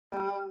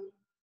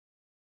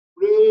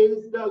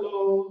Praise the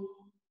Lord.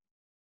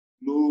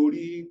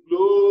 Glory,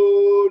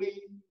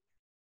 glory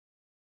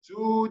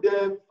to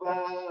the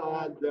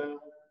Father.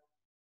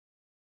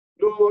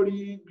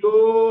 Glory,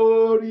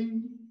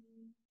 glory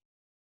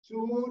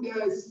to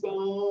the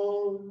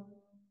Son.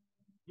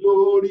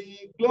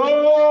 Glory,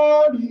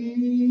 glory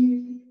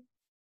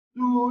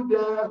to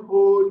the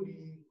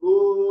Holy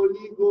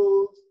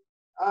Ghost.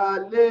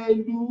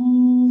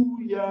 Hallelujah.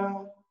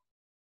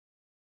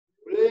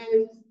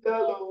 Praise the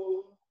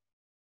Lord.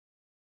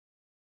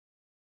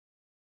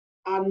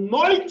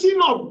 Anointing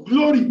of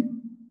glory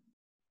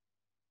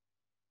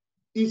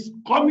is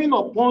coming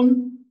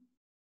upon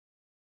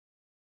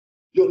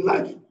your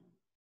life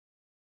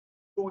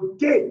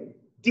today,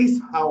 this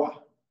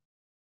hour.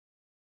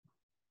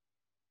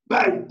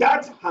 By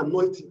that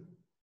anointing,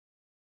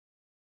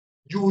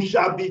 you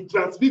shall be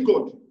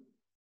transfigured.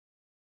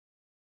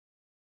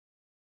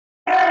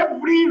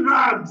 Every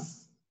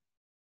rags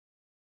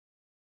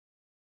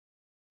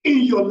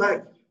in your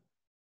life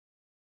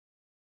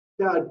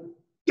that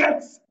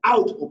gets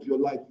out of your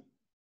life,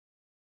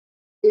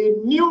 a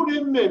new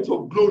raiment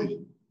of glory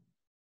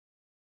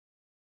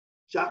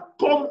shall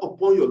come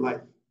upon your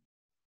life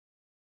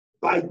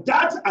by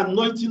that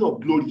anointing of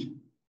glory.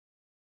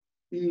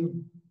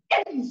 In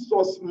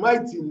Jesus'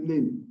 mighty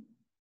name.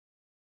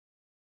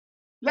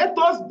 Let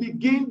us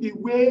begin the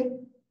way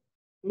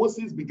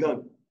Moses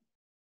began.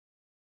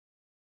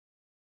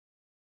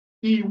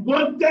 He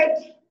wanted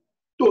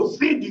to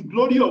see the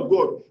glory of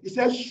God. He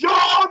said,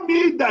 show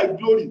me thy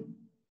glory.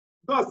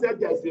 God said,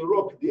 there is a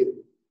rock there.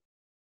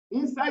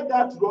 Inside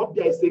that rock,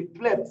 there is a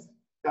cleft.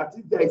 That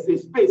is, there is a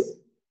space.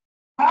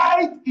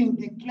 Hide in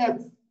the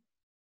cleft.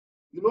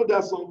 You know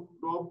that song,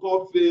 Rock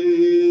of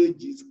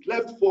Ages,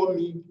 cleft for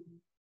me.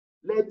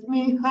 Let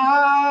me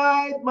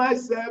hide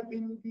myself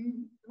in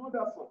thee. You know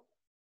that song?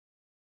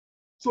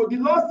 So the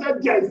Lord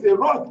said, there is a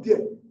rock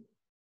there.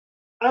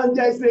 And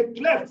there is a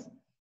cleft.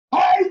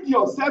 Hide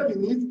yourself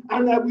in it,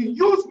 and I will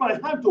use my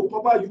hand to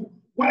cover you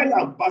while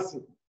I'm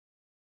passing.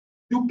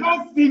 You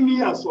can't see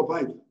me and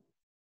survive.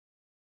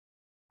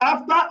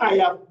 After I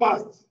have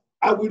passed,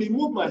 I will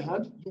remove my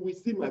hand, you will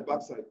see my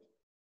backside.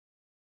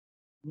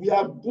 We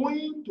are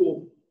going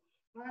to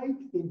hide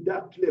in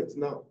that cleft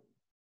now.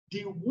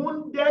 The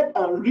wounded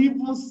and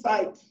riven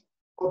side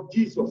of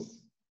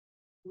Jesus,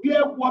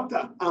 where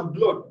water and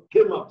blood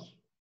came out.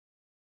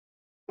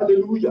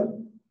 Hallelujah.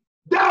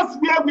 That's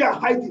where we are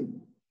hiding.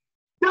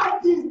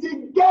 That is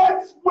the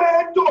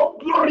gateway to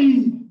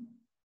glory.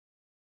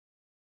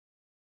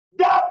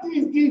 That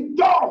is the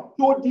door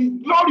to the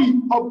glory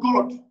of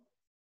God.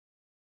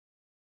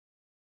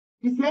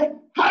 He said,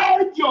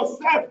 hide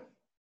yourself.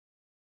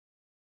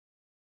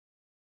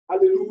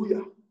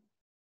 Hallelujah.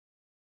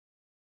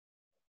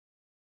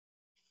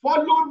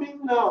 Follow me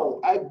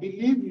now. I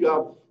believe you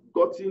have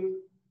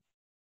gotten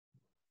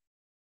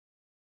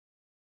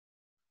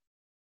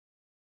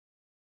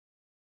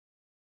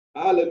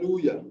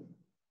hallelujah.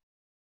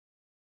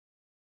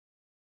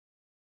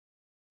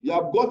 You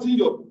have gotten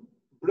your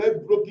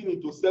bread broken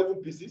into 7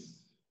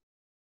 pieces.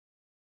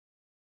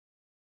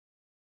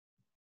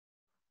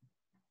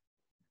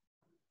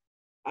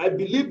 I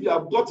believe you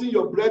have gotten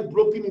your bread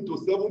broken into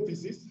 7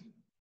 pieces.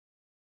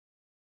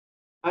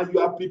 And you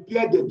have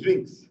prepared the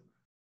drinks.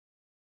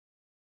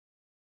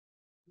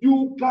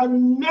 You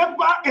can never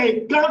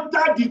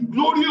encounter the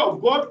glory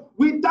of God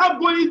without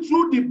going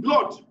through the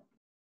blood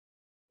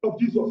of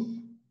Jesus.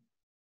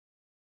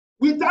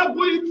 Without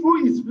going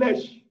through his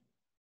flesh.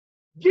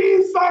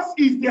 Jesus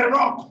is the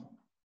rock.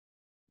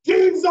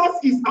 Jesus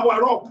is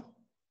our rock.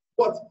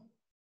 But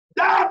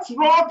that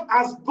rock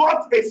has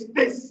got a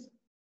space.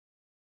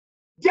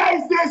 There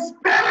is a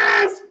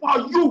space for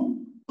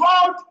you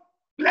called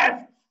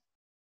left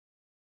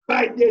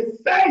by the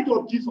side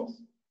of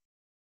Jesus,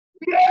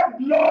 where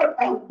blood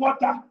and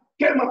water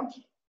came out.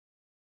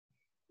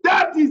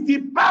 That is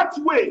the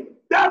pathway.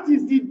 That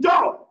is the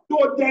door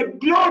to the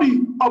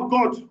glory of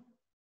God.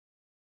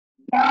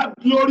 That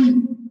glory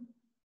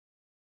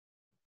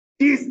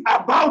is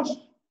about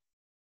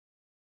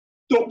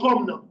to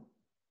come now.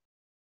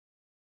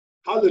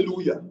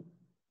 Hallelujah.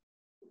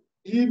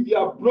 If you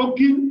have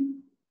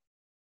broken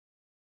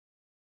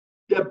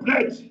the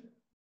bread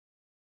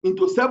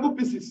into 7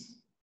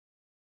 pieces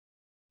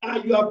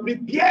and you have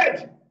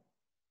prepared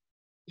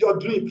your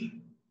drink,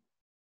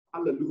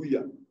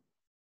 hallelujah,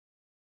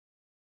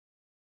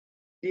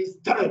 it's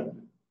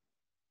time.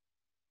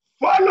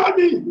 Follow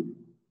me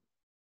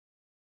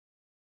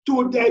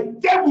to the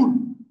table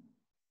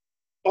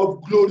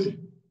of glory.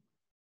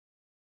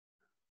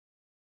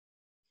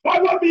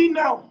 Follow me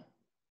now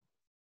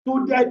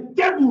to the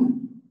table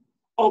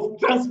of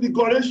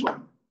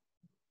transfiguration.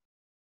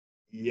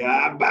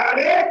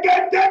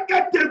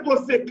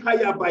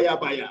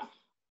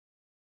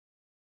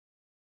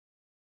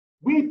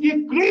 We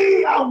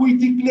decree and we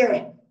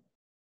declare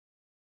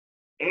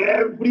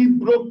every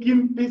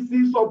broken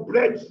pieces of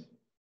bread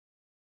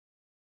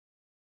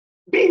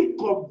being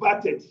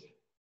converted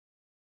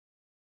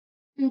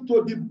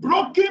into the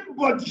broken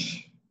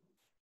body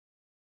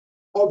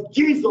of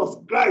Jesus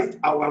Christ,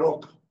 our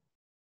rock.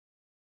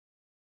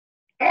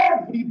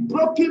 every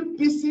broken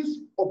pieces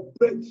of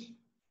bread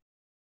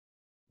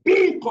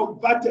be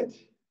converted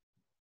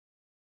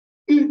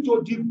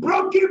into the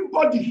broken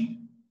body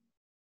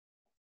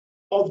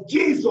of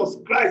Jesus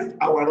Christ,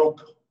 our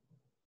rock.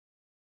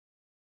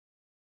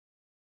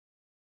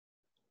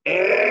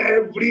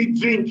 Every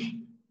drink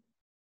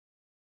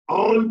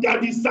under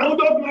the sound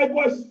of my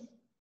voice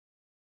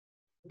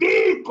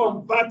be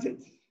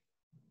converted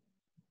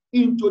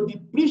into the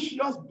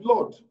precious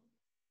blood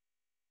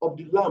of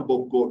the Lamb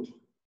of God,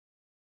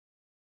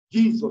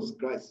 Jesus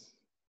Christ.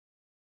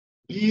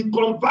 Be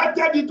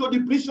converted into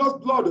the precious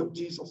blood of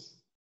Jesus.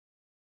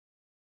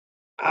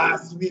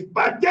 As we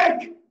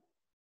partake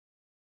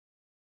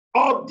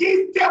of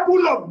this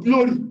table of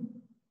glory,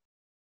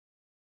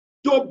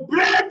 to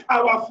break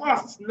our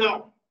fast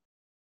now.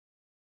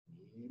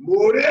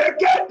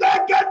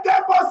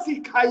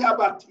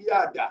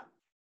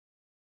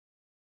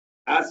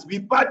 As we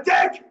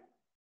partake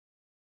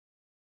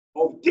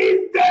of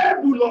this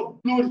table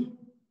of glory,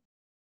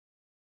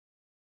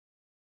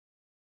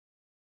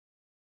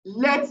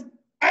 let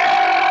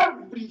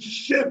every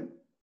shame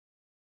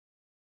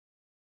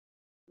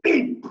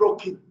be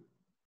broken.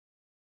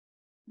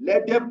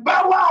 Let the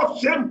power of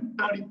shame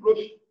and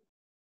reproach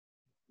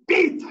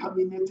be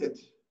terminated.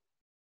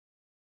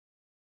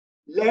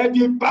 Let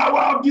the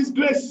power of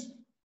disgrace,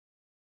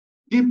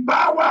 the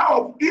power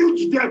of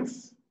huge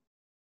debts,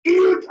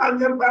 huge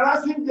and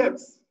embarrassing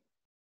debts,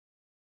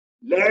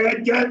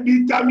 let them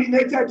be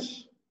terminated.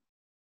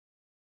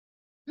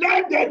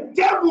 Let the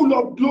table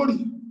of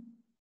glory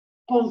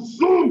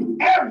consume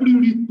every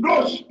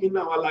reproach in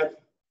our life.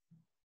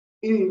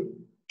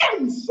 In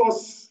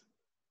Jesus'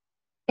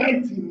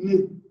 mighty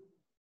name.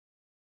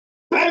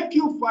 Thank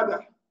you,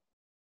 Father.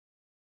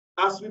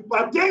 As we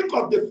partake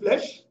of the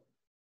flesh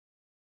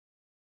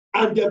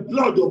and the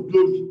blood of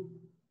glory,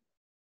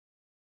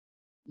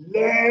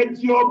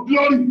 let your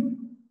glory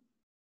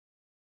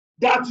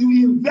that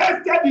you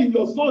invested in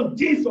your Son,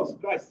 Jesus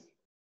Christ,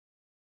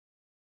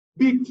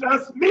 be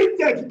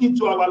transmitted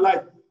into our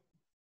life.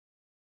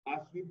 As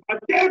we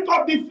partake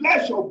of the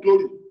flesh of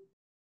glory,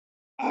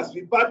 as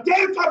we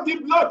partake of the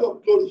blood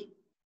of glory,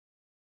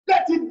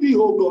 let it be,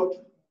 O God,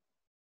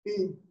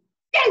 in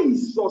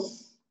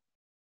Jesus'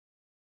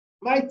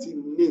 mighty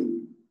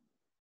name.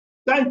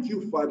 Thank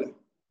you, Father.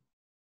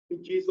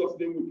 In Jesus'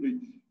 name we pray.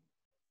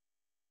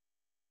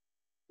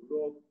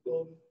 Rock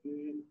of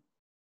faith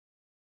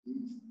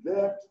is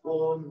left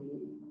on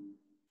me.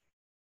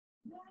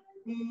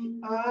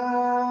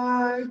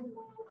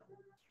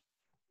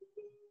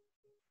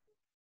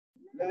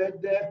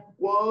 Let the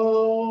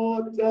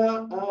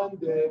water and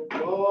the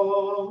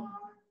flow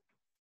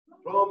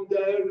from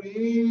the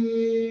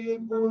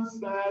river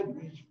side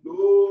which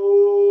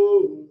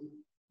flow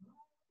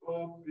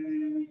of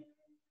faith.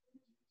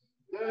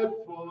 Let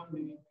for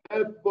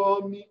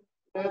me,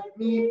 let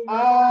me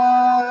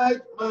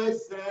hide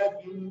myself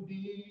in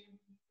thee.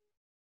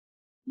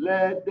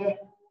 Let the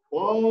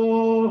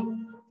water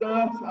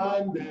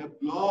and the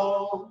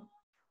flow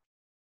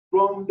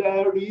from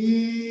the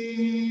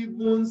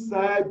river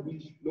side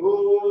which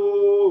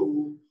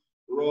flow,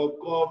 rock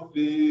of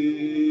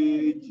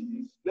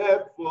ages,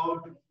 left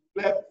for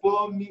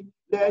me,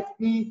 let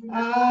me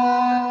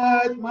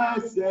hide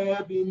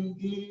myself in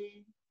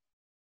thee.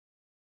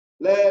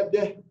 Let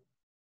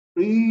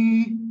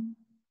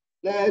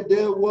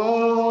the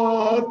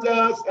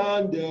waters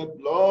and the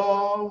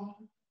blood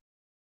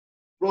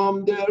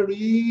from the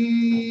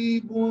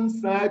river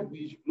side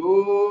which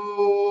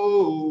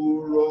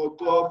flow,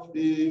 rock of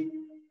ages,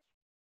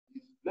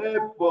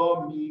 left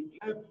for me,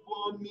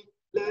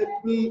 let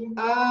me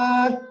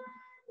hide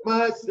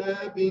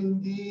myself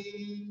in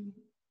thee.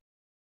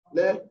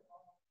 Let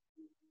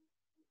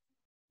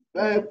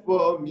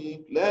for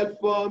me,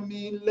 let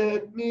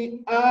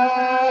me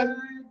hide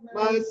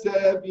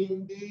myself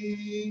in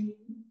thee.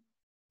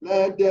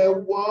 Let the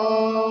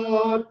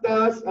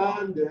waters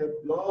and the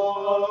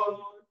blood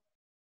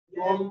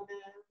from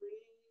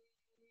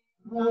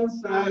the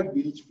side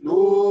which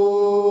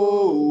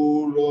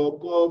flow,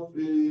 rock of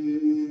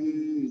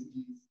ages,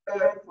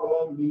 let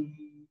for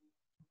me.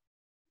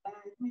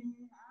 Let me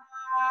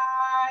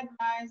hide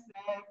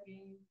myself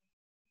in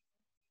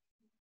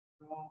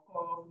rock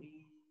of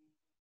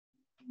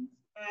ages,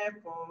 let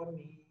for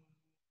me.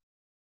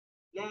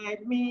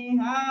 Let me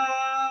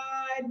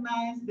hide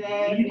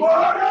myself in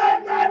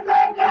let the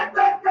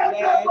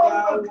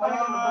water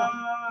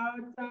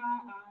and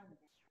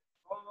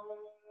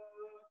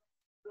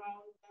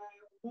from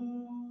the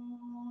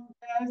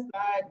wounded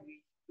side we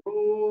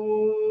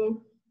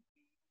go.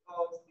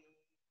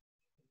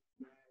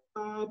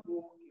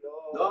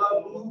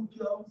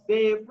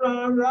 Save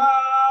from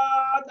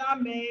wrath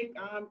and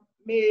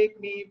make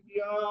me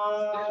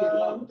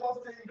pure.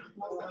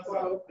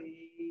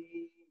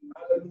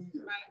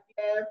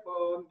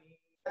 For me.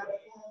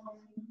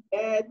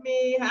 Let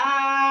me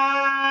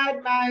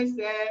hide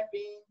myself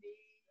in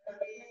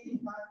thee.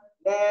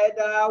 Let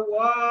the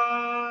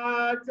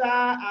water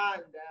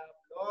and the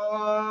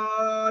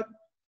blood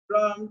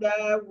from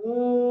the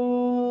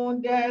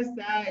wounded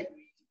side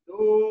which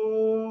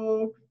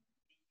Look,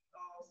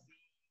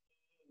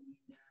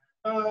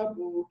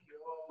 double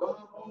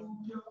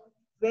cure.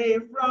 Say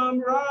from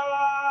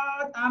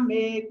wrath and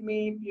make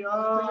me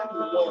pure.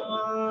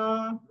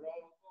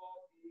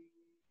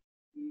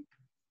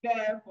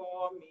 Care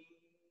for me.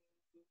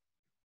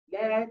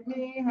 Let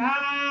me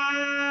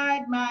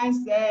hide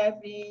myself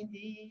in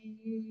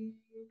thee.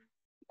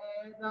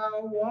 Let the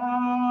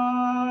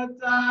water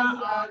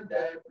and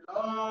the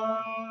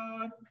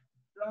blood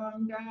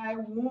from thy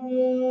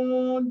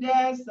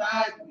wounded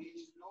side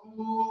which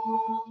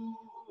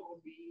flow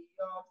be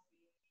of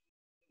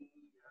thee.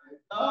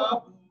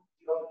 Double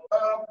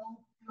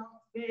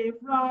Stay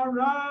from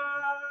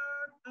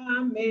wrath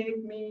and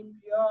make me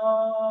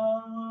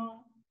pure.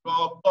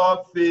 Rock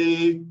of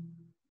faith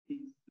is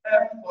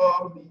left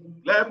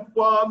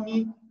for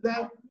me,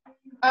 let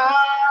me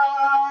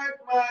hide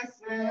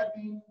myself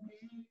in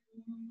thee.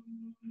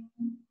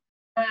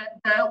 And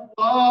the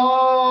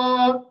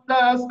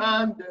waters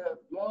and the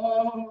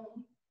blood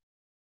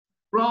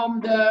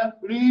from the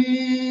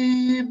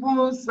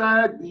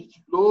riverside which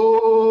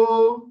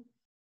flow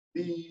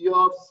be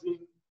of sin,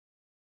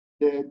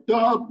 the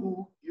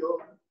double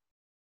cure.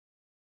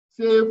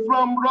 Say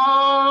from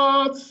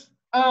wrath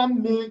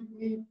and make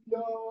me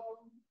pure.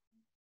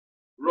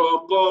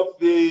 Rock of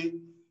faith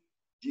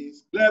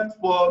is left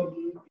for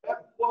me,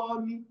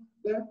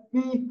 let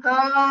me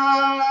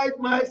hide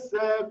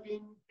myself in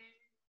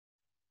thee.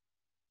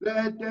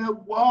 Let the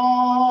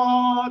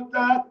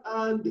water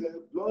and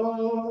the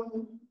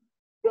blood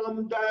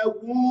from thy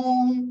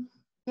womb,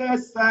 the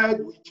side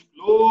which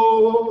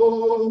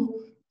flow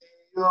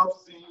be of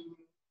sin,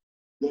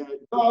 the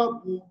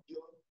double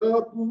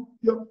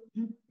cure,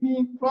 keep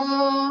me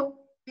from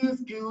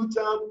this guilt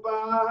and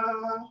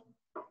power.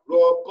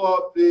 Rock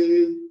of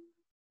faith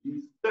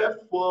is left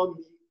for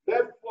me,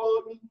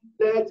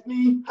 let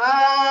me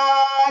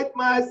hide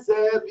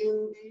myself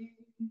in thee.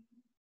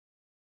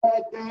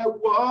 Let the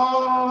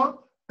water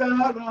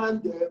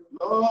and the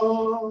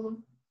blood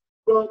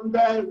from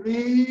the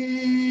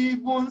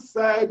riven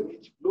side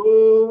which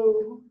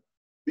flow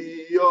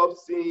be of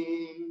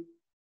sin,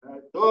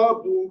 a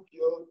double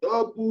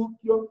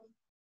cure.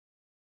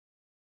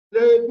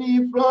 Save me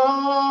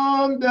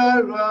from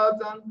the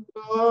wrath and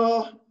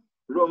blood.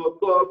 Rock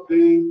of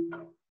faith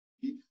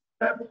is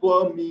left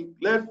for me,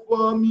 let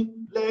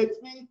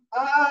me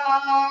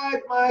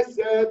hide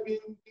myself in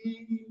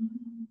thee.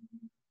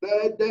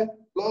 Let the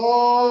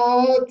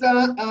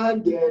water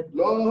and the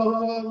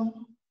blood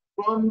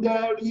from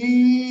the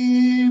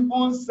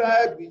riven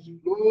side which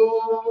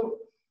flow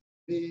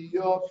be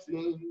of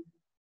sin.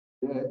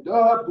 The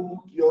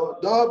double cure,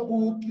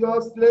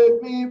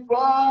 save me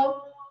from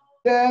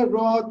the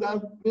wrath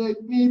and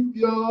make me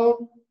pure.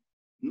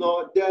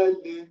 Not the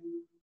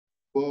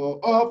labor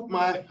of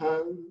my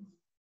hands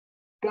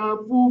can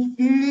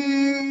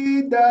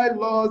fulfill thy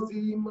laws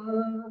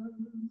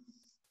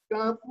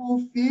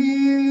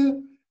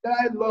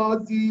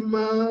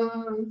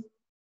demands,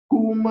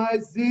 Cool my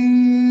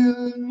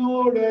zeal,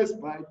 no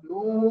respite,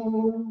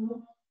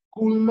 no.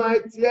 Cool my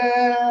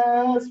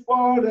tears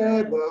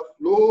forever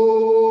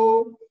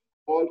flow.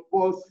 All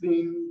for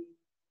sin,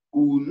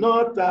 could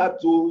not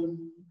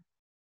atone.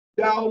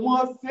 Thou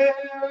must say,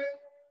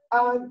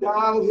 and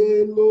thou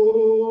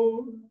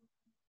alone.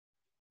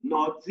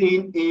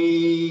 Nothing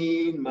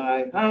in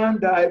my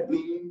hand I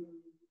bring,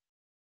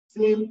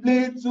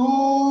 simply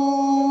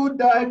to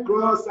thy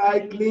cross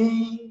I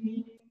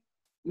cling.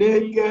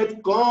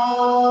 Naked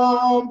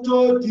come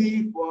to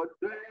thee for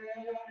dress,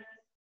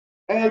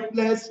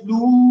 helpless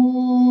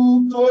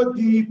look to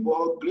thee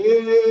for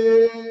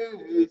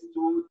grace.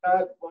 To thy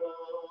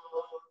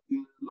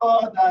fountain,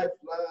 Lord, I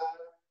fly.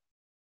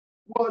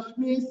 Wash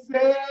me,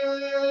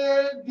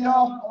 Savior,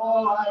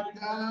 all I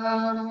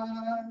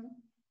can,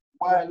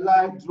 while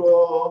I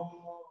draw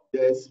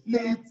the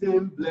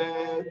splitting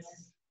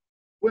blades,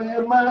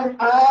 where my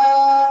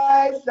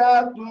eyes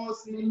are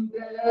closing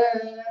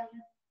there.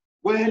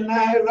 When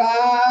I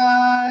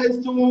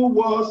rise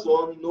towards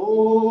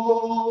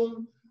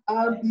unknown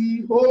and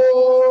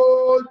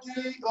behold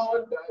thee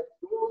on thy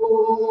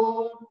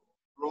throne,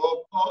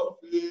 rock of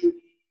faith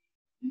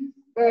is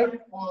left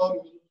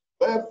for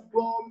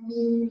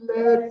me,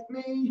 let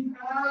me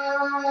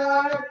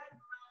hide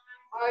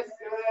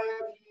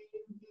myself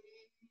in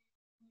thee.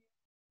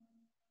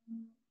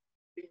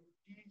 In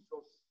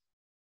Jesus'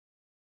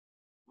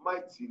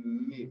 mighty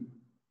name.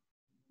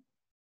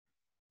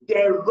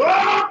 The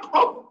rock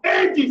of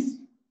ages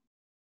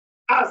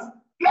has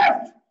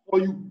left for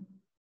you.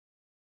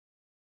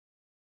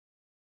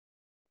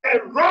 The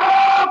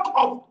rock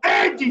of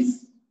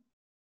ages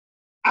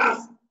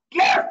has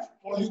left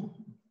for you.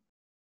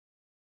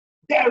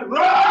 The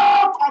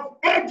rock of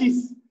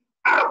ages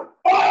has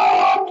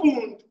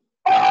opened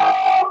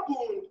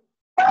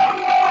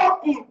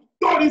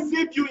to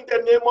receive you in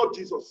the name of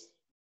Jesus.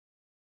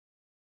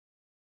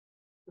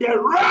 The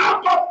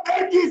rock of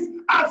ages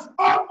has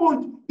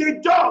opened the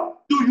door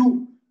to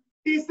you.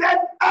 He said,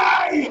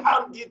 I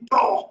am the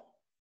door.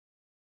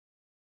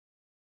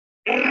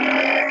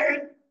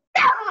 And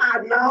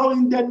now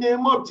in the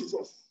name of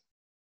Jesus.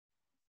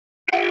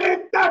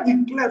 Enter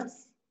the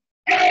clefts,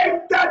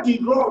 enter the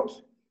road,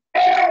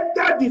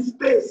 enter the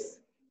space,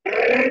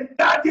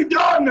 enter the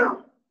door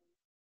now.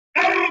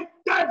 Enter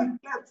the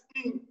clefts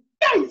in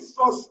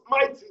Jesus'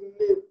 mighty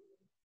name.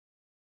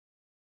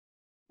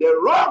 The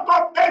rock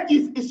of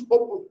ages is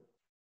open.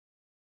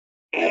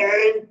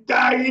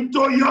 Enter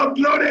into your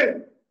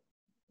glory.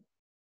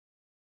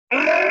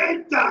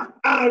 Enter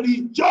and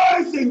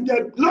rejoice in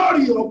the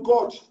glory of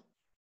God.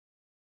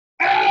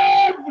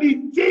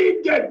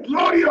 Everything the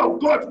glory of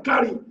God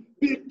carry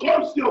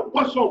becomes your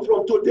portion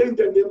from today in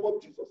the name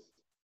of Jesus.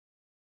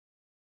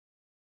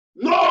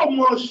 No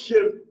more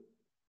shame.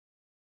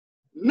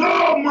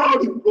 No more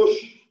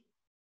reproach.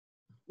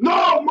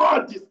 No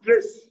more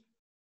disgrace.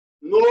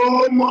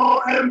 No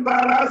more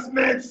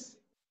embarrassments.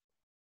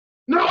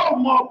 No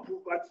more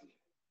poverty.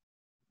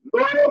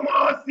 No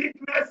more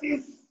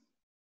sicknesses.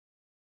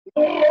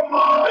 No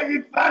more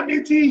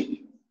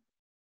infirmity.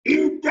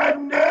 In the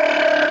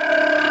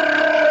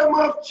name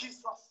of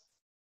Jesus.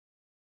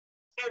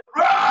 The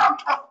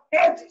rock of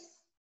ages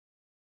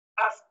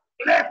has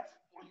cleft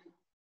for you,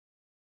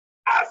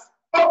 has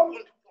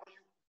opened for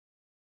you,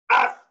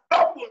 has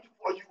opened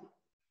for you,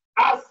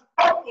 has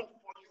opened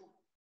for you,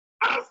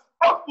 has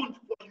opened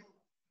for you,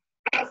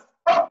 has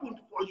opened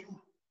for you,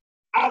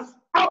 has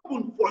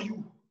opened for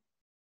you.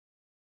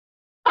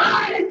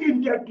 Hide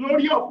in the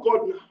glory of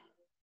God now.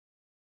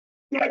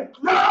 The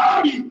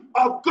glory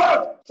of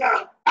God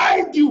shall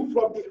hide you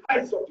from the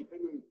eyes of the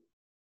enemy.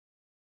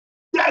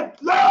 The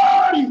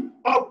glory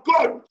of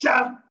God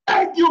shall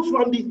hide you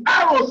from the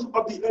arrows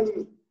of the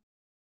enemy.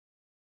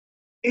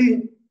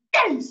 In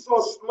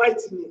Jesus'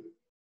 mighty name.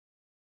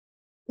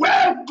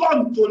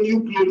 Welcome to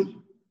new glory.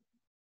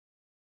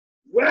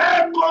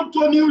 Welcome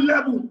to new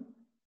level.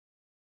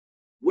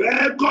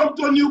 Welcome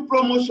to new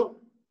promotion.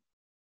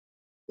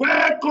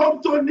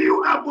 Welcome to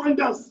new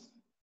abundance.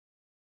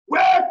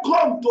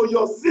 Welcome to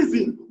your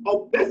season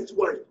of best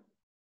work.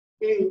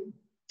 In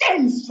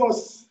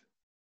Jesus'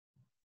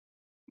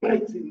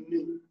 mighty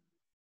name.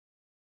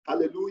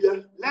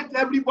 Hallelujah. Let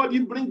everybody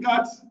bring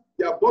out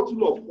their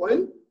bottle of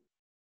oil.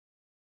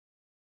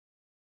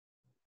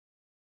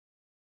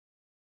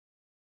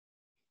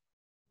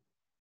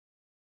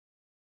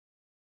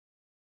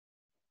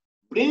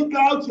 Bring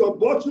out your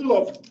bottle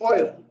of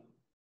oil.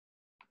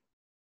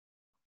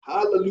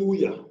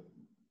 Hallelujah.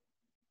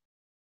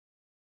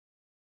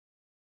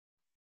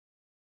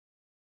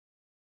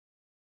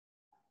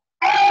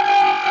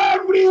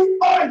 Every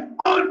oil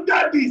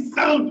under the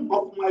sound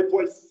of my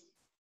voice.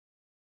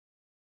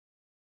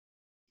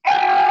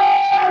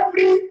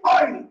 Every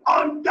oil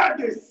under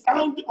the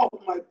sound of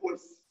my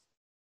voice.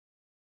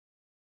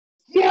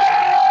 Hear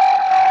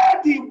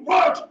the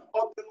word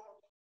of the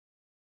Lord.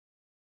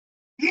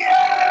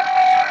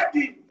 Hear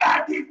the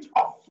verdict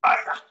of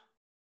fire.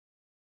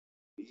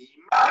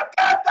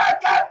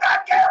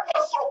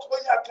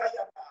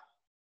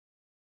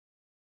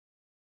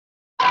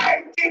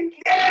 I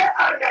declare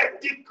and I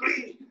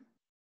decree,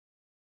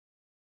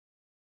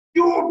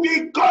 you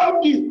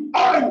become the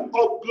oil of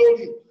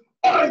glory,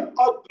 oil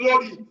of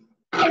glory,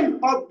 oil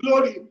of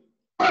glory,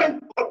 oil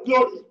of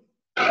glory,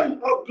 oil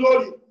of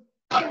glory,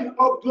 oil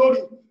of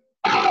glory,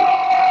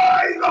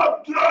 oil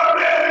of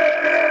glory,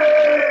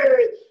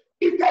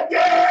 in the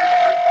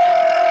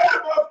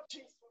name of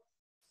Jesus.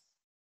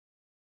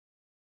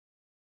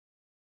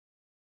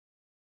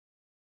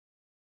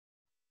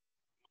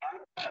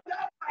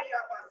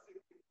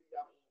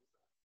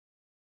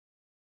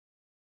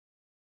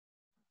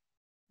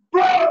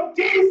 From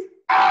this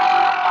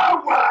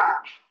hour,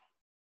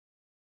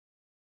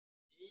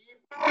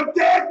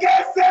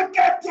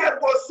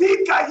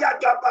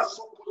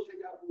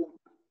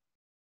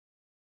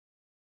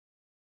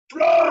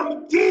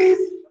 from this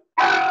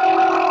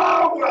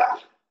hour,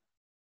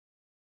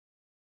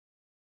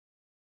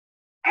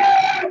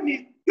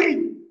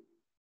 anything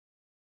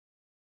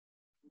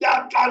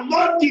that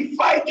cannot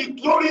defy the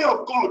glory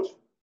of God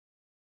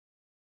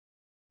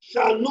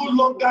shall no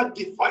longer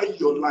define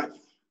your life.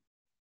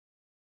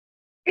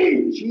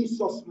 In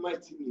Jesus'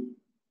 mighty name.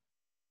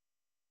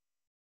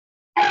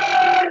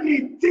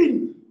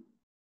 Anything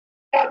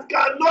that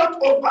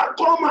cannot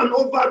overcome and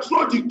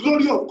overthrow the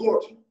glory of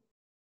God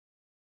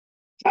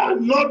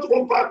cannot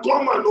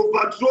overcome and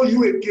overthrow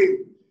you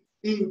again.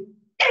 In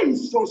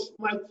Jesus'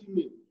 mighty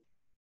name.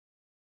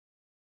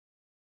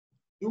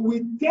 You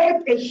will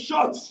take a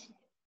shot.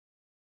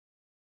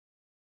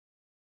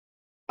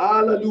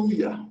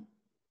 Hallelujah.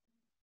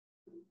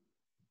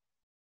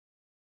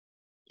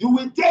 You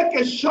will take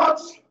a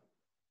shot,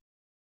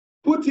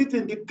 put it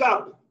in the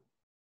cup,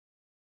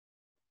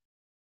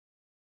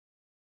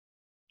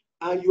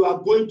 and you are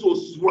going to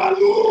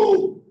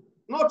swallow.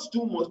 Not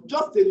too much,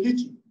 just a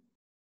little.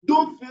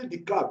 Don't fill the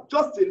cup,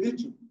 just a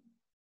little.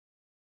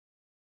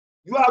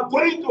 You are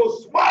going to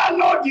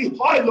swallow the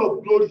oil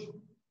of glory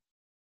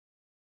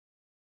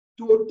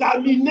to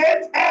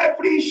terminate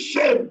every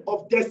shame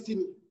of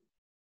destiny,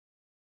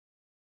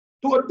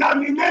 to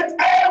terminate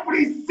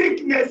every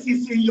sickness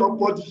in your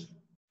body,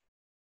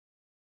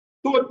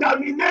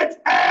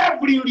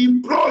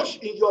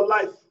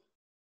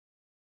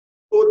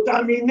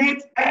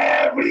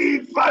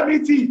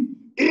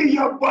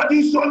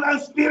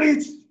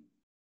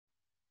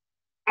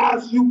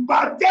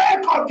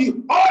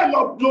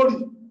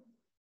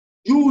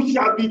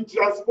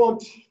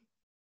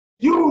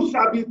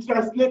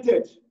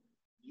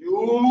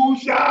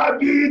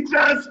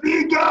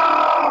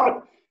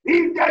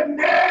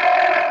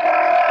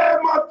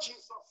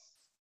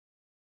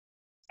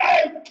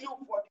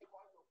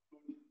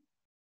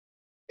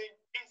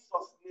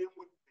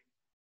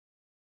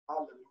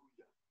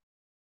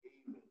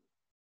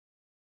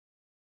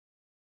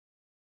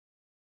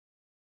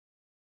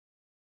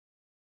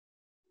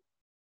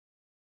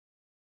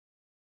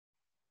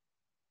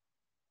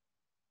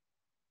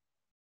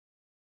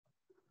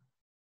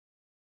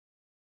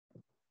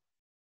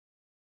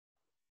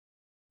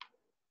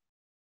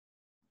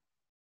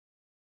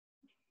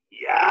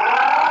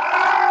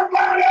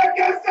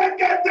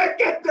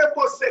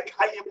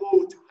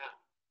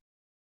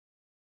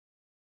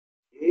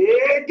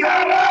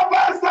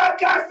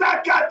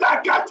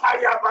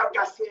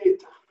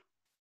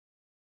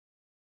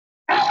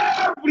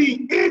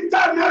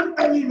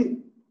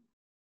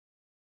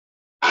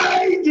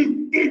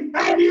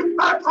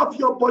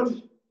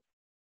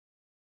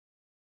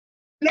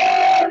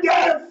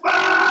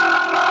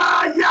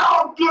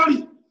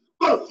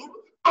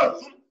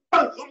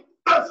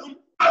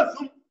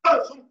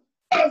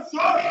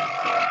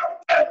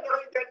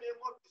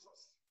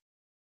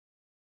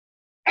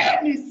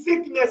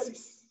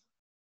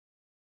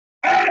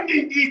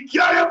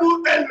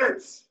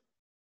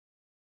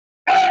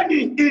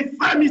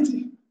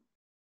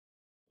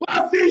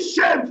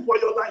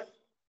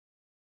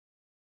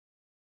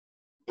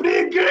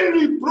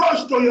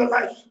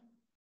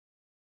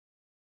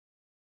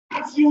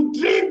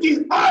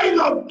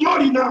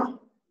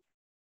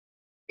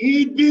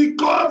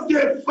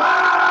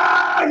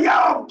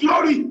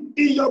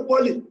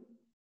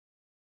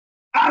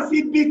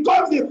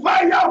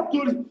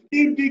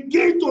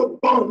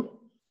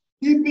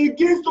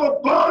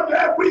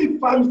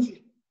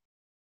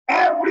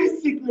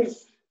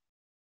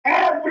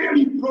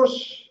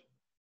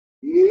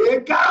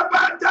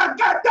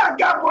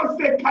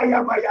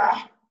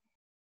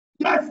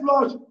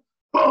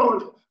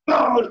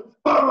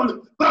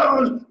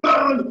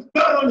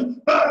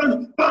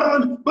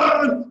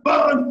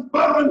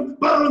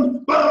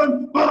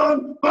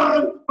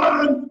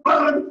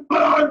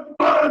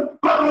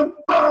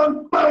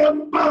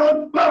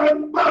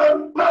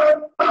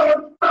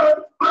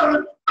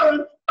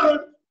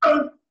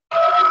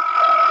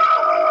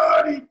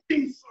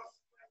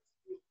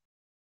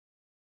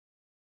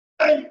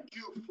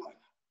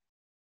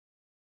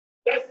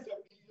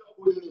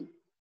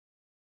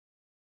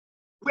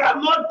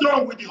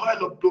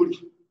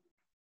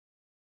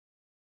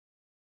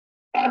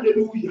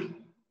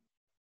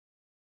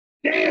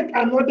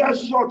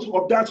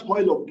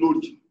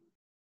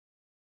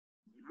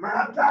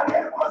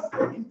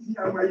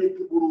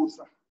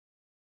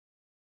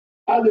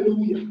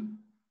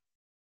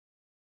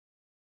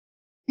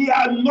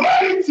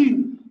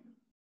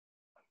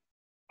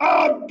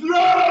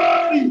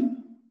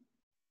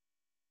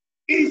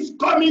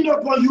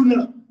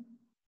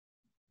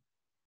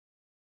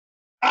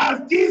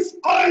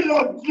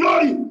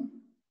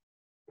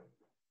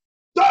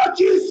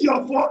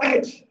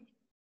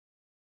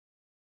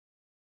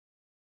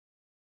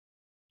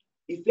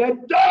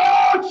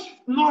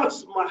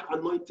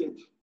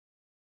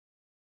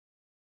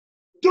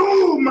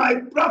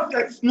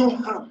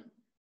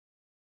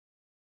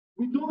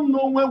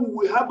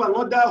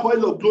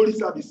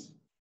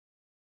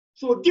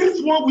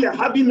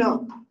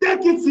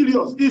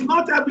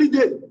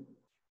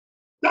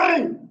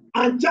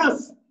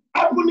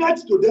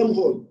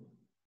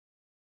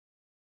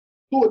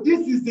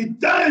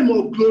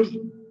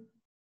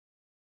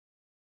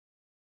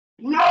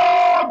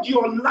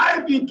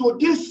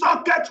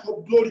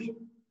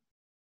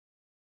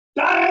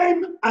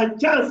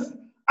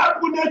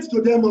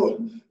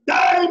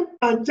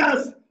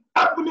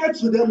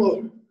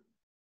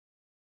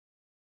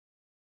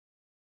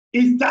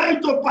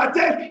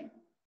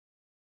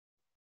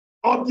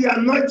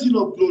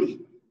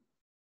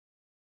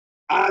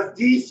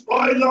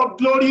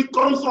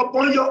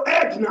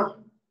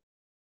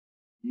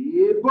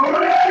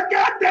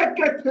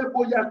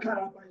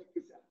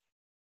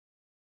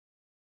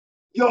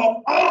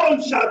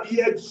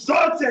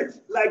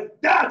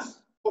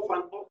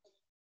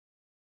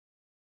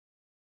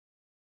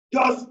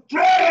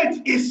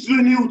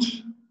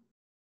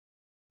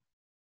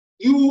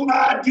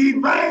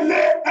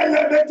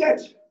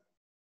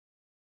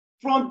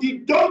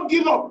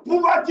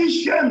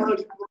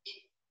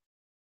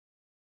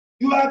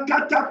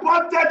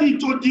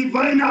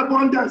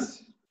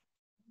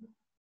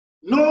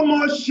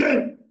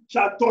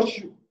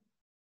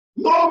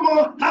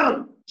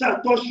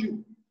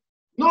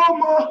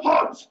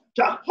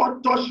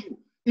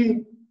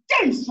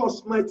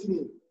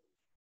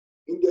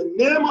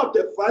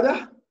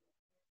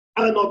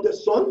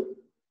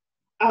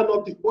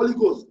 of the Holy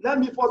Ghost. Let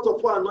me first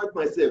of all anoint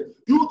myself.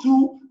 You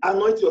too,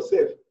 anoint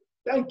yourself.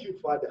 Thank you,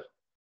 Father.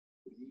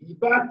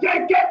 One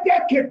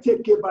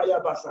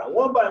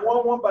by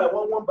one, one by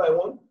one, one by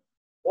one,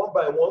 one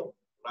by one.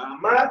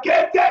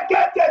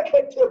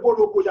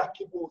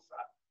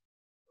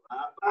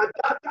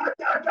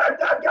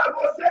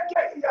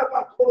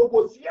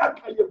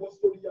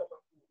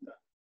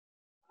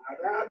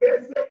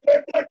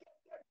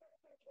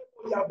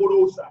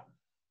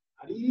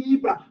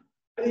 Arriba,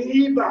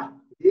 arriba.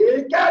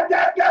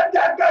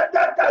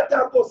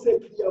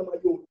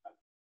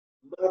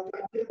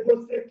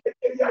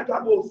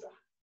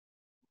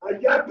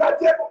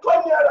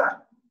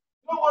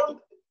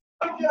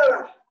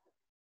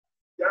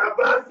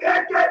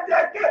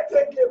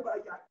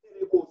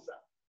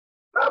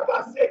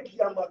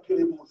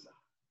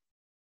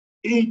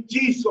 In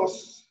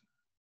Jesus'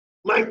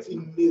 mighty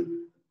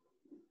name.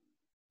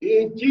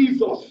 In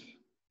Jesus'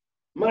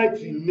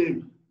 mighty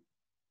name.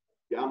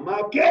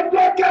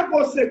 Yamakete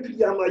bose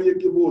kriyama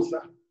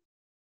yekebosa.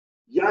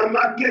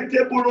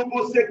 Yamakete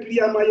borobose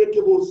kriyama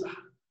yekebosa.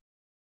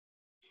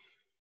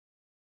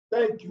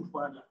 Thank you,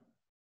 Father.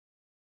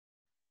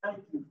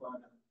 Thank you,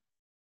 Father.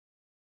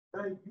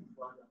 Thank you,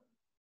 Father.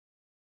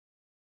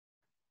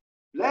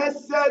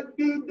 Blessed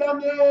be the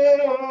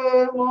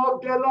name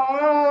of the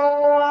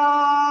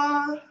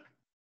Lord.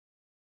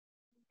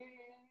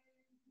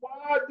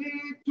 Worthy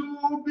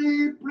to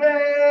be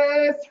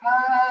praised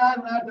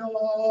and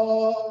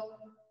adored.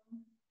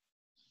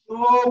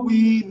 So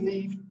we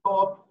lift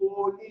up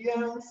holy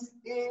hands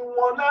in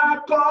one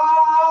accord,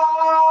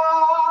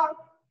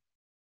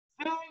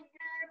 singing,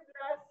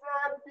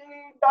 blessed be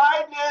thy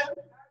name,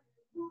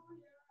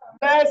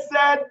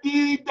 blessed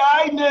be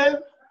thy name,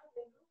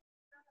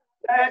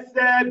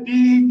 blessed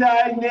be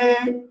thy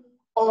name,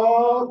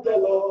 oh the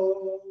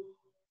Lord.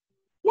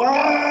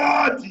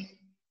 Worthy,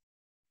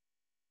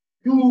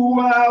 you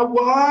are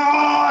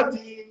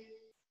worthy,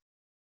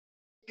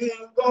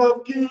 King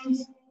of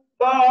kings,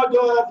 Lord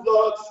of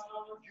lords,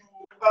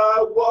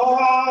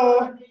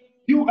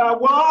 you are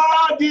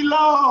worthy,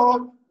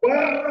 Lord,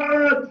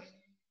 worthy,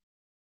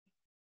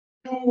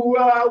 you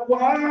are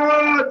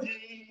worthy,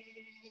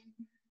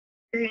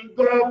 King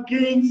of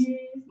kings,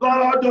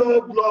 Lord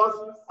of lords,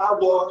 I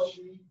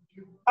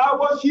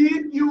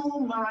worship you,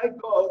 my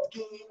God,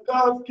 King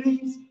of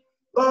kings,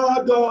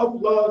 Lord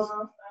of lords,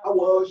 I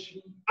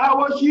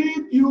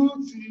worship you,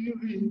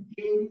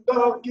 King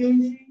of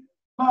kings,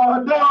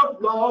 Lord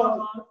of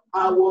lords,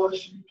 I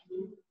worship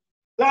you.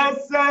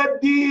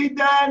 Blessed be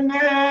the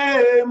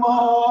name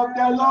of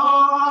the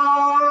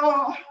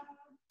Lord.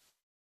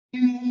 He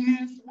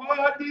is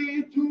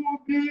worthy to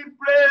be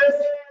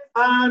praised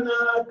and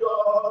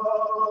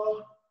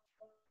adored.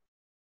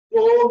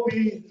 So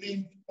we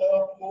lift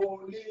up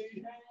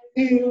holy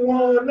in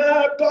one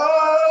accord,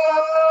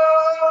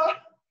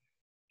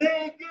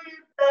 singing,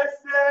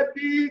 blessed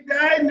be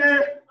thy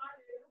name,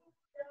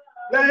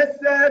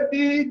 blessed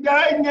be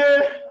thy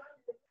name,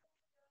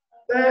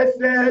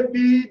 blessed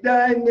be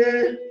thy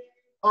name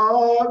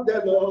of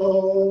the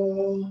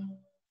Lord.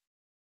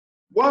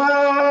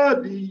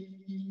 Worthy,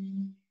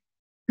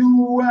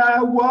 you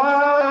are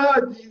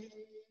worthy,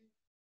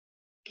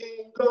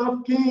 King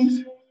of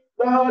kings,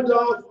 Lord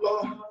of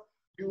lords,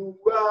 you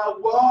are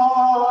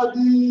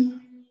worthy,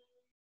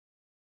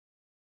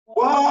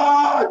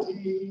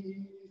 worthy,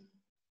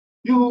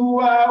 you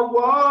are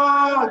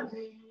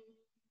worthy,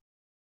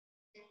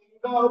 King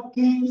of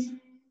kings,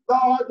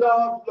 Lord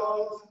of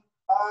lords,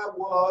 I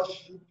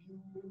worship you.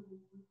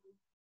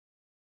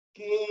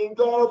 King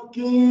of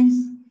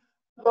kings,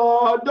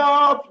 Lord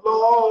of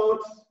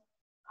lords,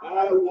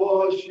 I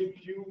worship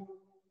you.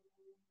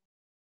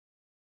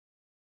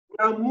 We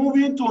are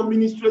moving to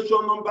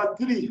administration number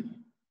 3.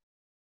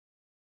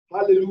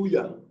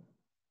 Hallelujah.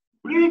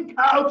 Bring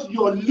out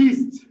your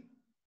list.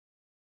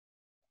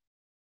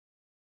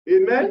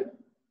 Amen.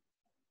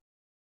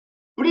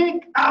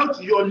 Bring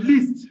out your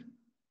list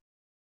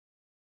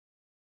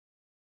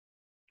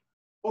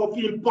of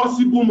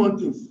impossible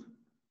mountains.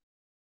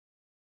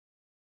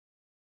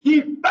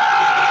 The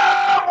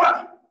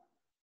power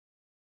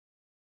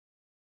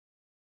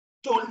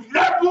to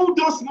level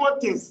those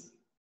mountains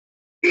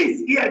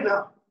is here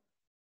now.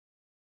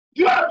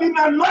 You have been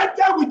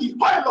anointed with the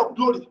oil of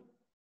glory.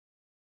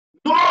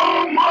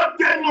 No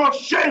mountain of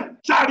shame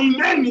shall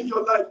remain in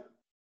your life.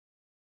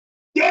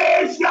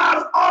 They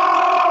shall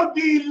all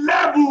be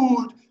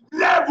leveled,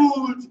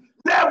 leveled,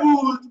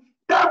 leveled,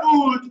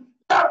 leveled,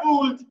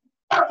 leveled,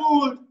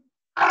 leveled,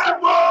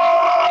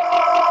 leveled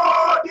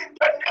in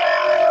the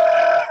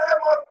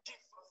name of Jesus.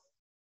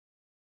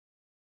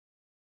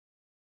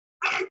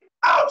 Bring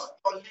out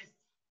your list.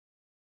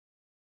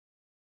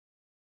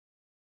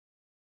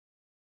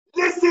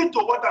 Listen to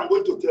what I'm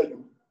going to tell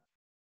you.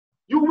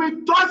 You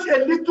will touch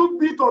a little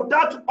bit of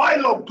that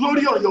oil of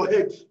glory on your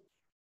head.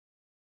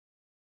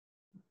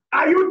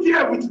 Are you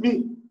there with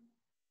me?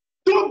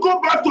 Don't go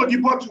back to the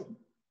bottle.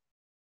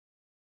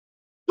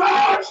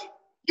 Touch,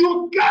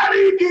 you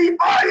carry the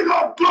oil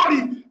of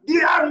glory.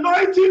 The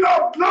anointing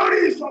of glory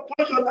is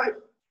upon your life.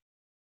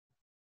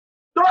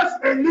 touch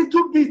a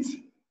little bit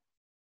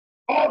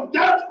of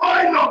that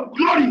oil of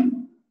glory.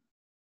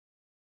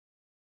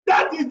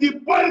 That is the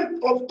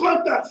point of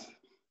contact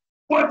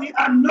for the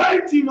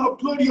anointing of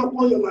glory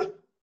upon your life.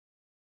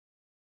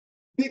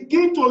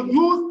 Begin to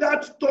use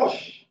that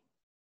touch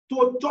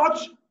to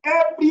touch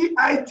every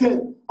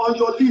item on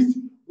your list,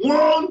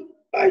 one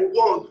by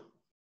one.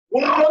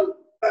 One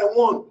by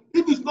one.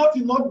 If it's not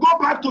enough, go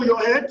back to your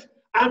head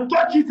and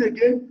touch it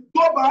again.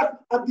 Go back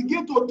and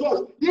begin to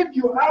touch. If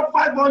you have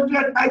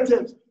 500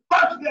 items,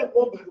 touch them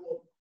one by one.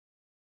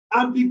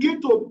 And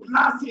begin to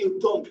blast in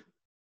tongue.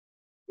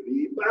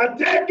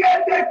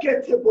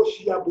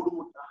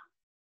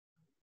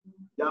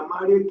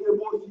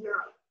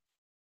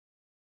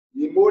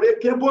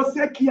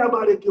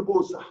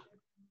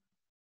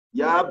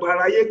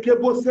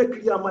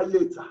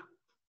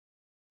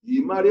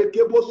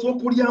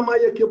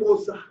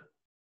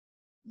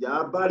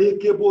 Ya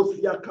bareke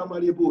bosi ya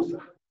kamare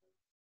bosa.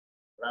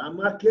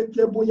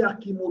 Ramakete boya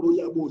kimoro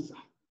ya bosa.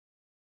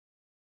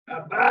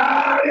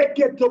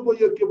 Abareke tobo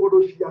ye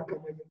keboroshi ya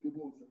kamare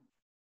bosa.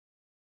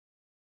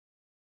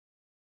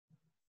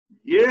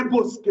 Ye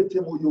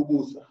boskete mo yo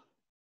bosa.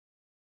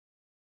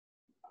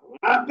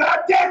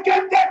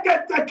 Abateke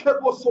teke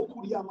boso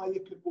kuria ma ye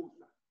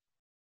kebosa.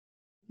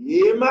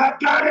 Ye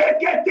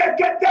makareke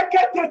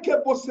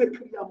teke bose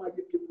kuria ma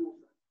ye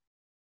kebosa.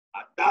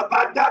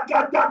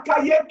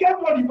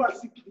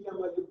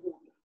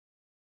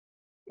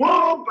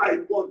 One by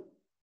one,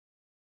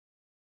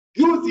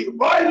 use the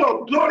oil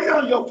of glory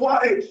on your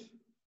forehead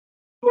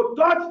to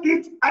touch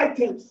each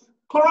items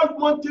called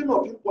mountain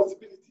of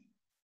impossibility,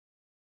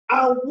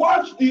 and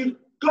watch the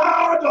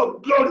God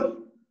of glory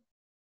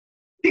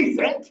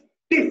descend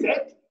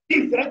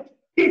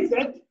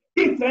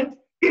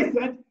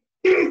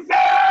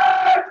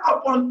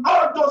upon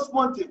all those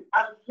mountains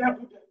and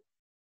level them.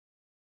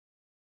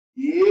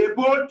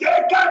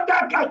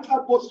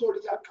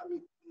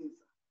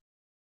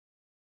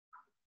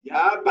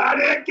 Ya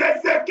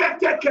bareke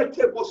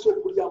sekete boso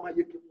kuria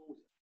mayeke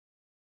bosa.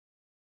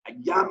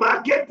 Ya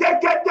makete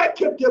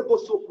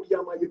boso kuria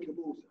mayeke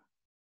bosa.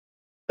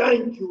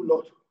 Thank you,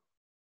 Lord.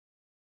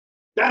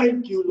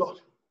 Thank you,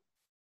 Lord.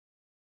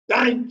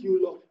 Thank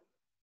you, Lord.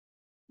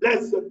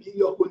 Blessed be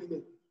your holy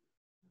name.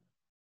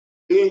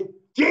 In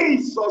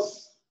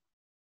Jesus'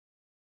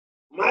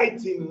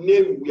 mighty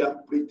name we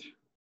have prayed.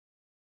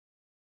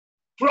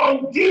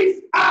 From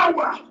this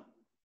hour,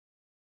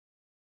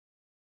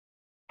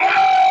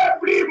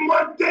 every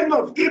mountain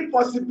of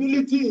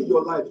impossibility in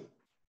your life,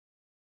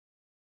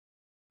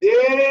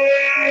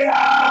 they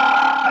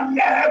are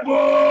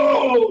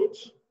leveled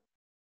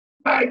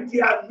by the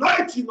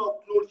anointing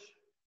of glory.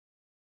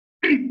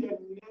 In the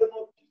name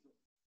of Jesus.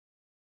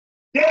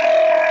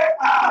 They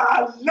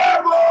are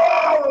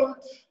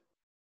leveled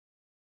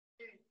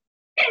in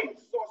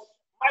Jesus'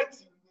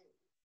 mighty name.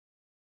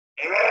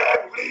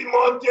 Every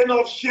mountain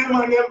of shame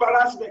and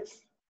embarrassment,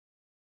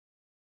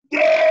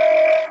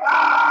 they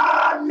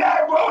are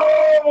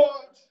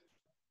leveled.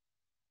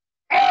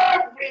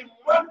 Every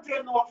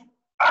mountain of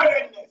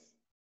barrenness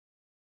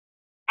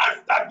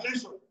and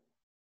stagnation,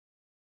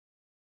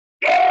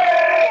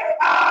 they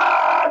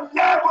are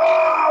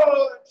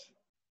leveled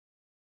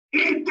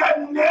in the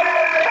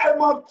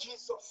name of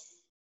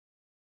Jesus.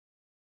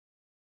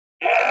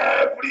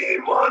 Every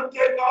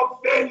mountain of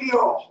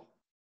failure,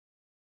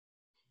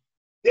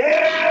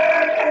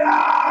 they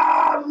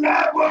are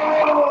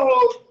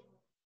leveled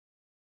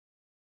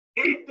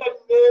in the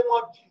name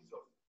of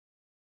Jesus.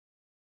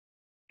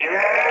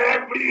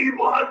 Every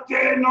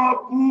mountain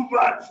of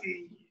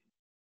poverty,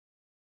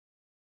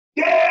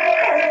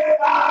 they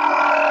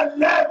are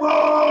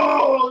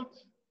leveled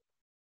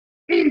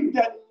in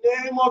the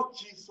name of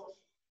Jesus.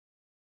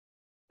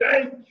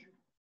 Thank you.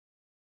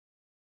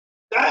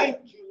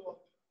 Thank you, Lord.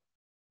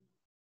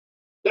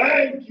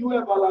 Thank you,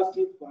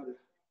 everlasting Father.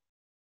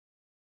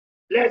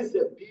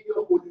 Blessed be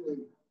your holy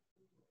name.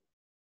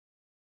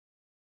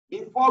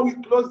 Before we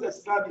close the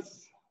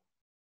service,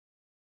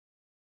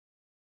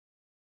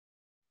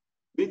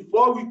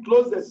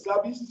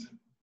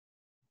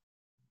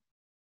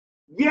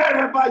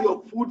 wherever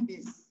your food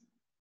is,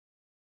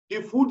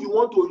 the food you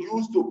want to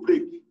use to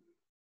break,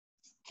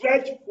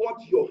 stretch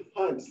forth your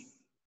hands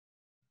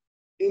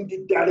in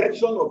the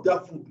direction of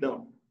that food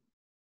now.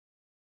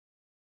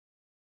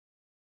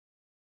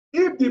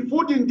 If the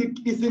food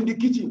is in the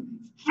kitchen,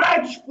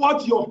 stretch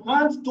forth your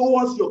hands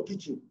towards your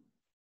kitchen.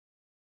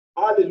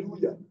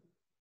 Hallelujah.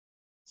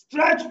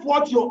 Stretch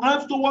forth your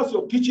hands towards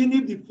your kitchen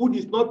if the food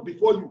is not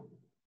before you.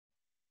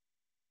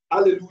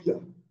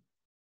 Hallelujah.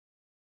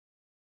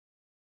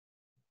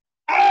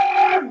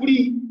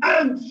 Every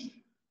hand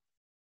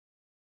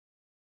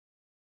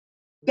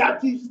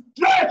that is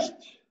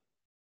stretched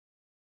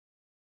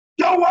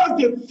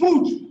towards the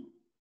food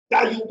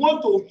that you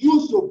want to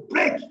use to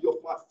break your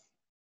fast,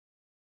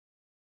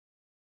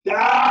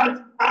 that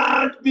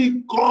hand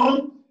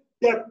become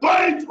the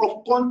point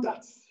of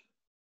contact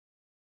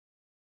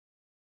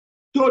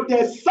to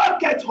the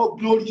socket of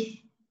glory.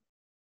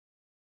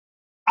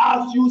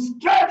 As you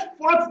stretch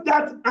forth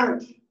that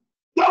hand,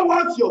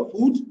 towards your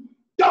food,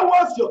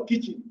 towards your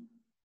kitchen.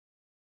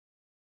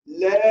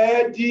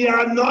 Let the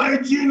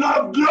anointing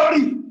of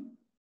glory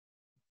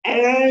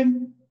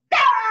enter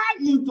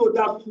into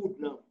that food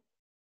now.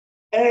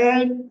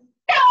 Enter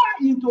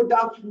into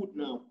that food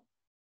now.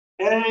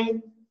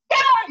 Enter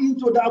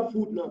into that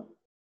food now.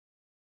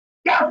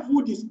 That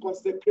food is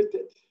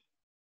consecrated.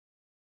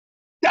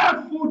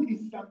 That food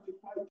is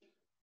sanctified.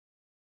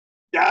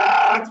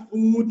 That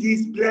food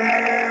is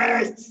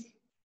blessed.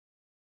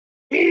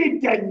 In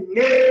the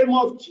name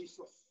of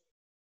Jesus.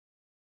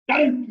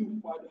 Thank you,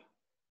 Father.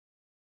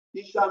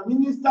 It shall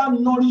minister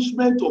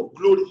nourishment of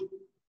glory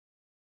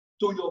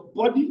to your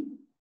body,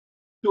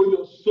 to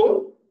your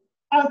soul,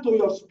 and to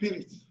your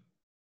spirit.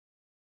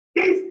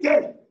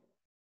 Instead,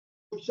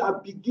 you shall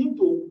begin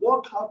to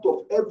walk out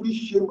of every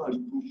shame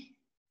and reproach.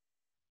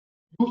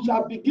 You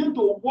shall begin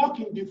to walk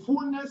in the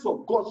fullness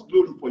of God's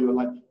glory for your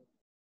life.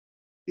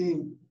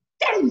 In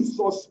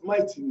Jesus'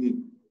 mighty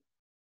name.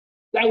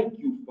 Thank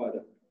you,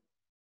 Father.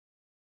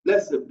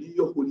 Blessed be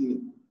your holy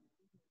name.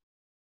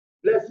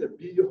 Blessed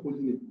be your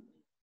holy name.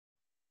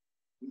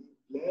 We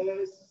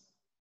bless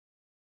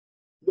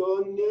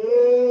your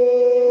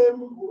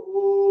name, O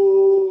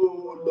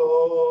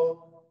Lord,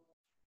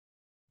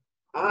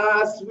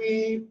 as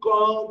we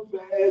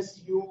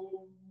confess you.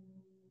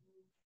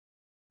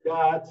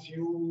 That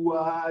you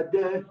are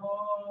the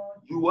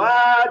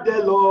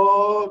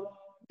Lord,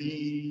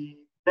 be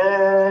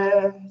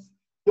blessed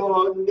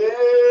your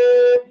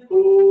name,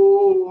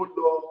 O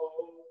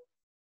Lord,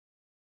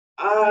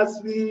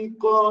 as we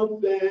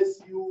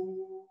confess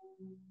you,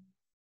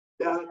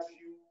 that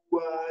you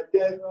are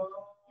the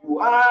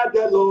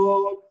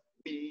Lord,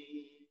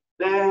 be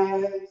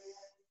blessed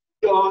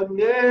your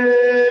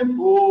name,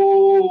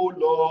 O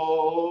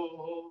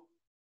Lord,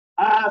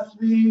 as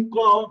we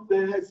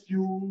confess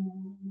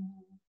you.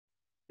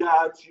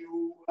 That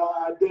you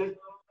are the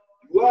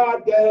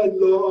Lord,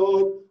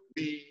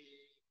 be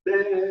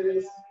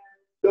blessed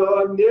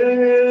your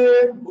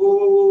name,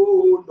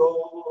 O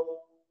Lord,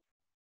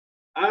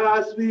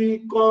 as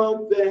we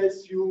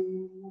confess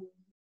you,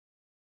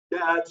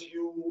 that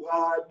you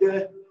are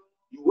the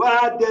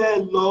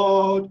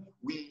Lord,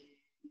 we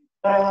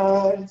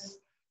bless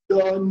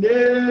your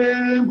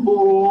name,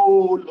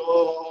 O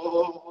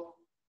Lord,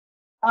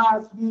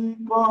 as we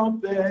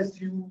confess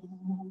you,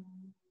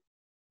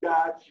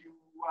 that you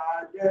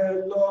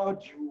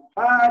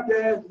are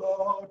the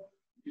Lord,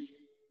 we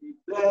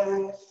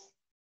bless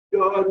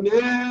your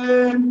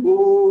name,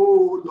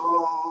 O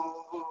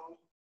Lord,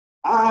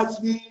 as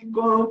we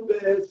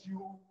confess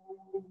you,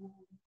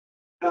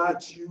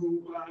 that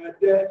you are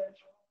the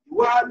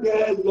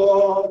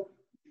Lord,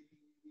 we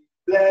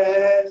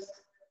bless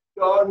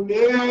your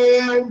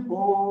name,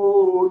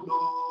 O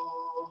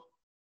Lord,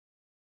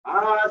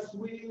 as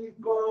we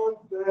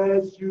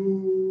confess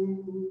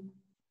you,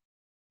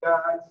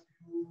 that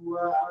you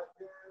are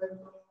the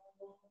Lord.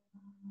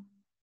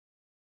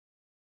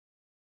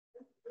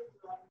 Let's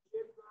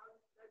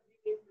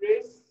give him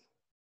praise.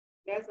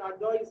 Let's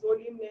adore his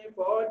holy name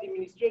for all the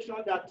ministration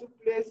that took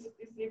place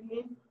this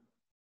evening.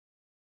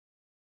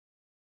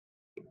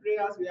 The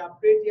prayers we have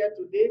prayed here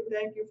today,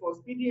 thank you for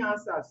speedy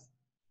answers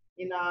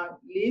in our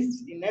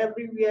list, in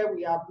everywhere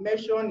we have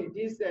mentioned in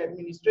this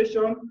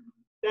administration.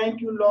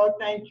 Thank you, Lord.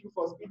 Thank you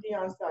for speedy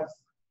answers.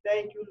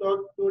 Thank you,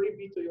 Lord. Glory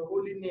be to your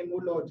holy name, O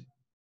Lord.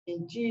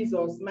 In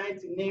Jesus'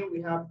 mighty name we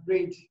have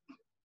prayed.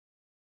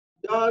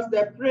 Does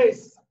the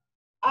praise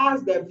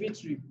as the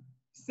victory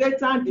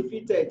Satan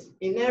defeated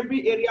in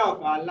every area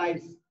of our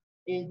lives?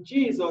 In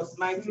Jesus'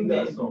 mighty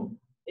name.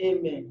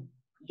 Amen.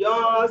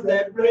 Just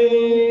the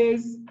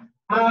praise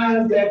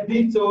as the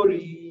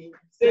victory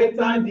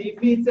Satan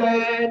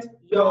defeated.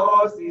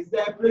 Yours is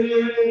the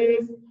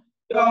praise.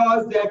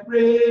 Just the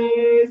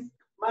praise,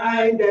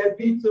 mine the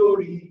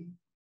victory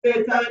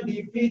Satan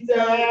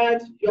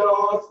defeated.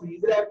 Yours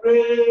is the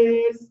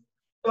praise.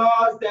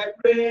 Just the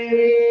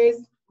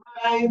praise,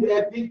 mine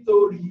the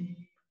victory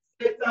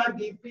Satan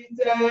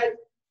defeated.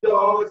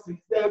 Yours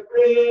is the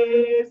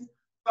praise.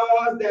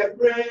 Just the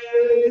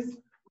praise,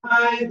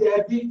 mine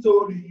the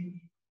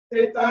victory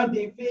Satan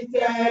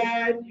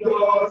defeated.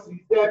 Yours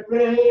is the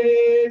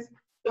praise.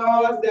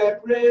 Just the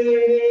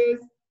praise,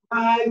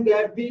 mine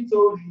the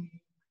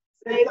victory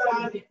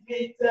Satan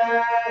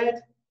defeated.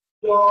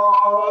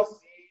 Yours is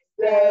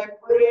the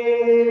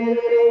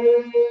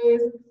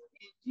praise. In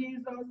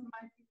Jesus'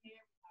 mighty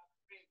name we have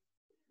prayed.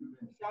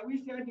 Shall we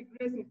share the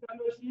grace in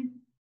fellowship?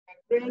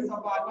 The grace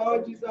of our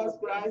Lord Jesus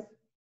Christ,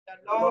 the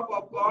love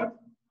of God,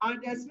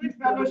 and the sweet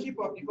fellowship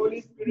of the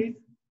Holy Spirit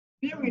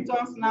be with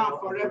us now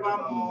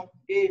forevermore.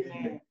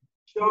 Amen.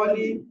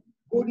 Surely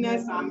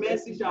goodness and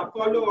mercy shall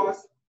follow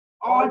us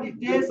all the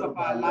days of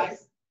our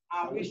lives,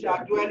 and we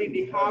shall dwell in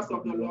the house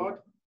of the Lord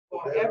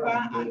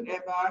forever and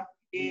ever.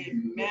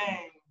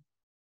 Amen.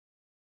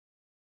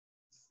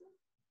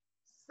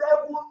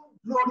 7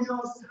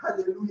 glorious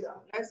hallelujah.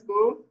 Let's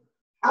go.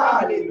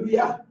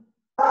 Hallelujah.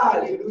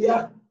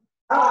 Hallelujah.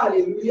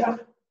 Hallelujah.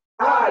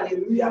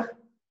 Hallelujah.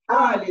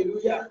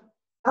 Hallelujah.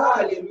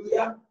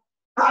 Hallelujah.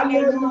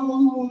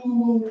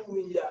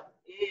 Hallelujah.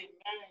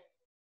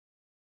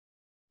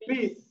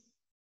 peace.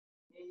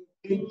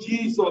 In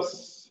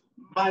Jesus'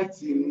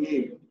 mighty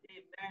name.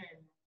 Amen.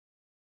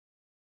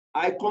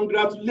 I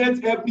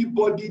congratulate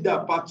everybody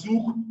that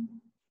partook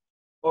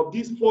of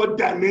this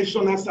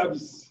 4-dimensional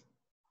service.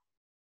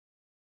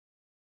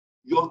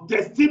 Your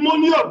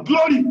testimony of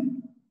glory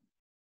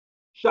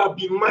shall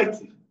be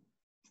mighty.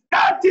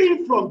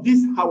 Starting from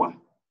this hour,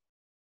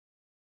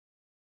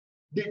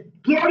 the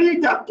glory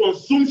that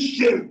consumes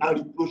shame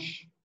and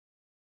reproach,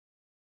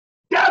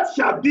 that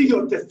shall be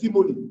your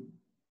testimony.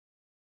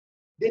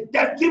 The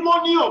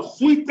testimony of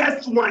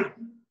sweetest wine,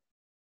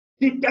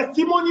 the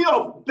testimony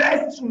of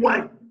best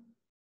wine,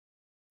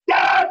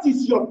 that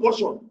is your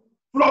portion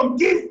from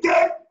this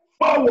day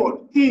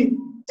forward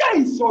in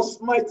Jesus'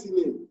 mighty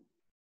name.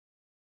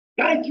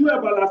 Thank you,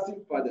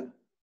 everlasting Father.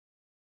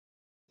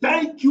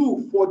 Thank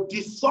you for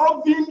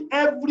dissolving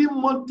every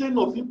mountain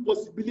of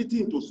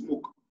impossibility into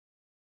smoke.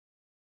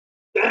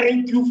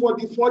 Thank you for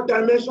the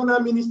 4-dimensional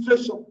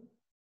administration.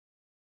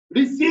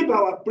 Receive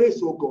our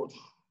praise, O God.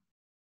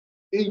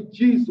 In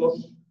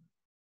Jesus'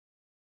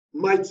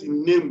 mighty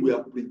name we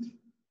are prayed.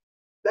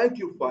 Thank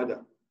you,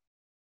 Father.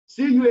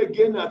 See you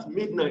again at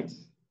midnight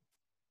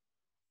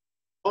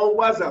on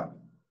WhatsApp.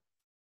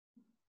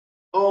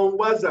 On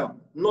WhatsApp,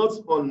 not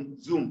on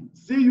Zoom.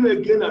 See you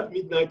again at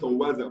midnight on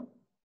WhatsApp.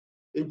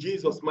 In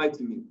Jesus'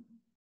 mighty name.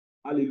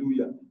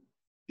 Hallelujah.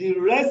 The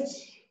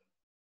rest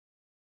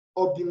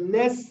of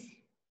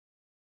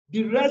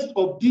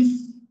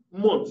this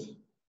month,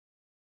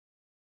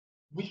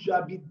 we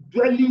shall be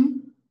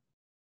dwelling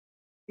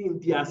in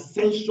the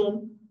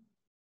ascension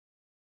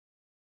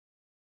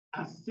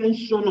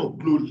of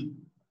glory.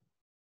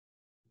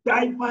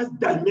 Diverse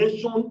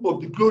dimension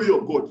of the glory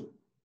of God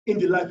in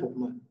the life of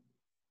man.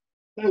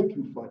 Thank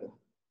you, Father.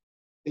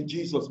 In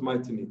Jesus'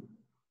 mighty name.